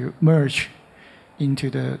trying to merge into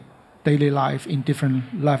the daily life in different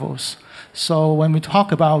levels. So when we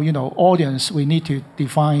talk about, you know, audience, we need to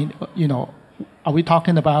define, you know, are we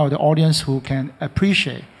talking about the audience who can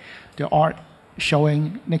appreciate the art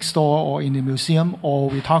showing next door or in the museum, or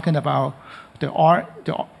are we talking about the art,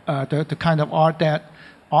 the kind of art that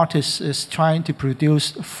artist is trying to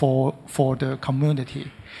produce for the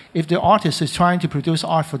community? If the artist is trying to produce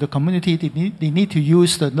art for the community, they need to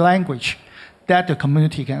use the language that the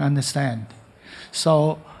community can understand.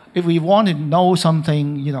 So if we want to know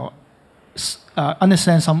something, you know,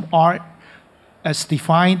 understand some art as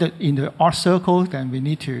defined in the art circle, then we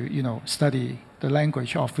need to, you know, study the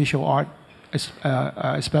language of visual art,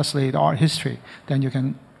 especially the art history. Then you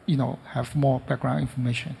can, you know, have more background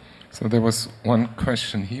information. So there was one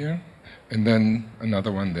question here, and then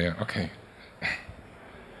another one there. Okay.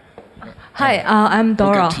 Hi, I'm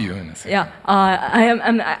Dora. We'll get to you in a second. Yeah,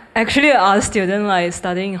 I'm actually an art student, like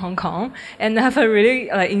studying in Hong Kong, and I have a really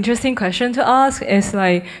interesting question to ask. Is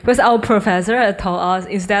like, because our professor had told us,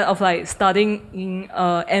 instead of like studying in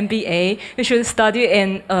MBA, you should study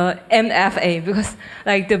in MFA, because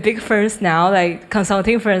like the big firms now, like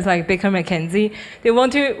consulting firms like Baker McKenzie, they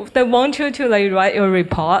want you to like write your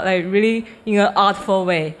report like really in an artful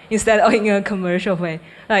way instead of in a commercial way.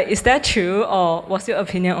 Like, is that true, or what's your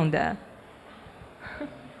opinion on that?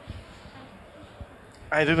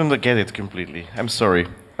 I didn't get it completely. I'm sorry.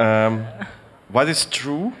 What is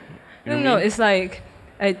true? No, it's like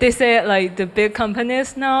they say like the big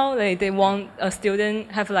companies now, like they want a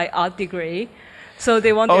student have like art degree, so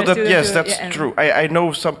they want their student yes, to, that's yeah, true. I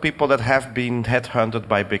know some people that have been headhunted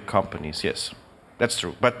by big companies. Yes, that's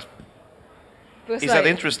true. But is that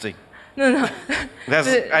interesting? No.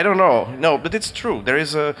 I don't know. No, but it's true. There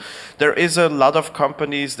is a lot of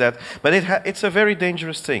companies that, but it's a very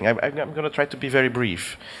dangerous thing. I'm going to try to be very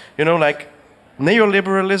brief. You know, like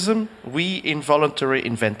neoliberalism, we involuntarily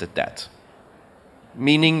invented that,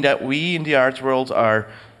 meaning that we in the art world are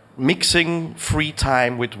mixing free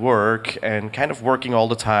time with work and kind of working all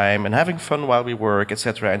the time and having fun while we work,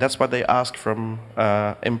 etc. And that's what they ask from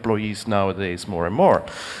employees nowadays more and more.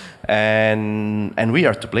 And we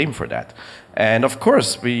are to blame for that. And of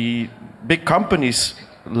course, big companies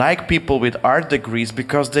like people with art degrees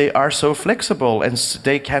because they are so flexible and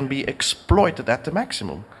they can be exploited at the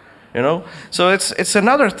maximum. You know, so it's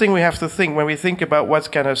another thing we have to think when we think about what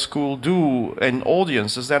can a school do in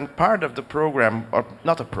audiences. Then part of the program, or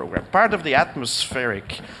not a program, part of the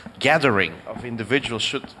atmospheric gathering of individuals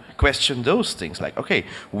should question those things. Like, okay,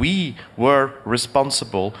 we were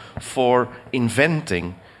responsible for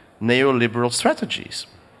inventing neoliberal strategies.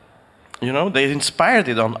 You know, they inspired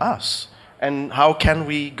it on us. And how can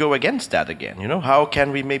we go against that again? You know, how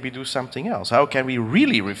can we maybe do something else? How can we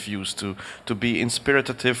really refuse to be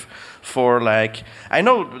inspirative for, like, I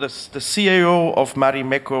know the CAO of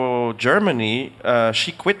Marimekko Germany,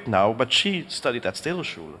 she quit now, but she studied at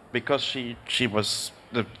Städelschule because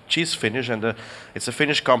she's Finnish and it's a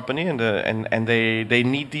Finnish company and they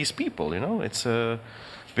need these people. You know, it's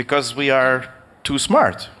because we are too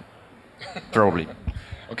smart, probably.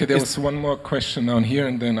 Okay, there was one more question down here,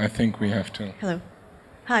 and then I think we have to... Hello.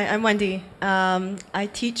 Hi, I'm Wendy. I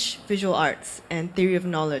teach visual arts and theory of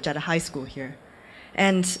knowledge at a high school here.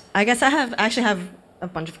 And I guess I actually have a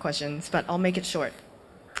bunch of questions, but I'll make it short.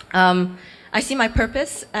 I see my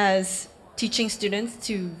purpose as teaching students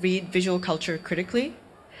to read visual culture critically.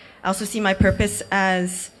 I also see my purpose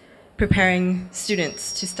as preparing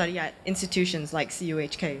students to study at institutions like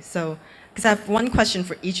CUHK. So, because I have one question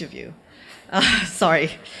for each of you.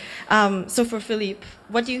 Sorry. So for Philippe,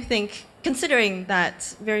 what do you think, considering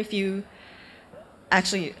that very few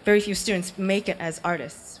students make it as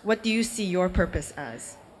artists, what do you see your purpose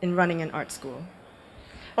as in running an art school?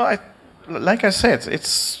 Well, like I said,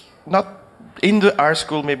 it's not in the art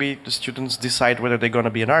school. Maybe the students decide whether they're going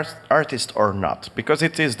to be an artist or not, because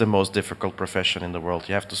it is the most difficult profession in the world.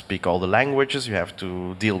 You have to speak all the languages, you have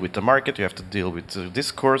to deal with the market, you have to deal with the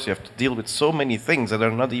discourse, you have to deal with so many things that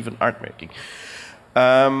are not even art making.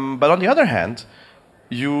 But on the other hand,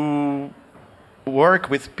 you work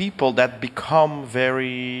with people that become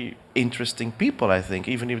very interesting people, I think,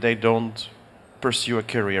 even if they don't pursue a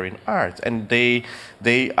career in art, and they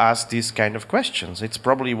ask these kind of questions. It's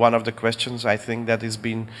probably one of the questions I think that is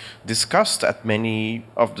being discussed at many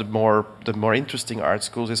of the more interesting art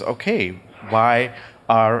schools is, okay, why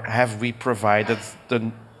have we provided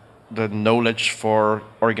the knowledge for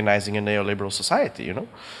organizing a neoliberal society, you know?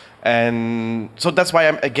 And so that's why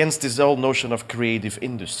I'm against this whole notion of creative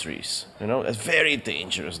industries. You know, a very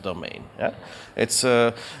dangerous domain. Yeah? It's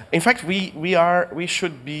in fact we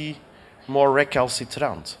should be more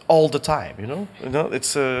recalcitrant all the time. You know,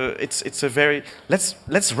 it's a very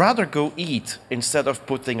let's rather go eat instead of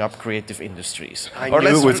putting up creative industries. I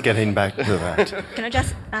knew it was getting back to that. Can I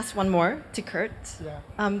just ask one more to Kurt?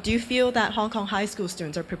 Yeah. Do you feel that Hong Kong high school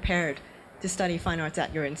students are prepared to study fine arts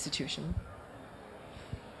at your institution?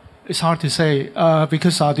 It's hard to say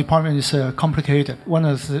because our department is complicated. One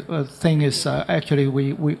of the things is actually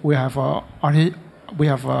we have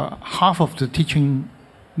half of the teaching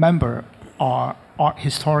member are art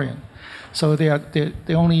historian, so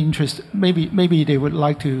they only interest. Maybe they would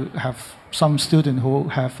like to have some student who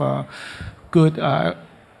have good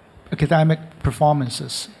academic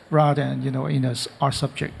performances rather than in an art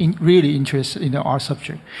subject, really interested in the art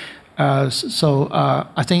subject. So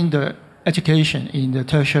I think the education in the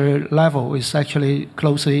tertiary level is actually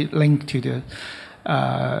closely linked to the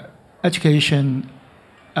education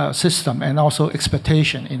system and also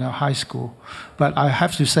expectation in a high school. But I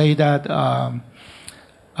have to say that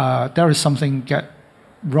there is something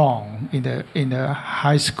wrong in the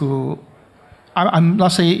high school. I'm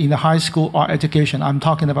not saying in the high school art education. I'm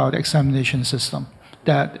talking about the examination system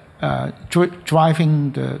that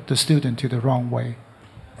driving the student to the wrong way.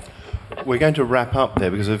 We're going to wrap up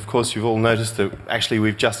there because, of course, you've all noticed that actually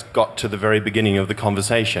we've just got to the very beginning of the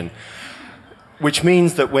conversation, which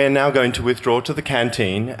means that we're now going to withdraw to the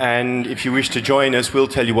canteen, and if you wish to join us, we'll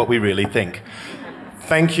tell you what we really think.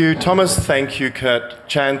 Thank you, Thomas. Thank you, Kurt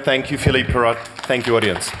Chan. Thank you, Philippe Pirotte. Thank you,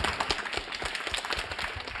 audience.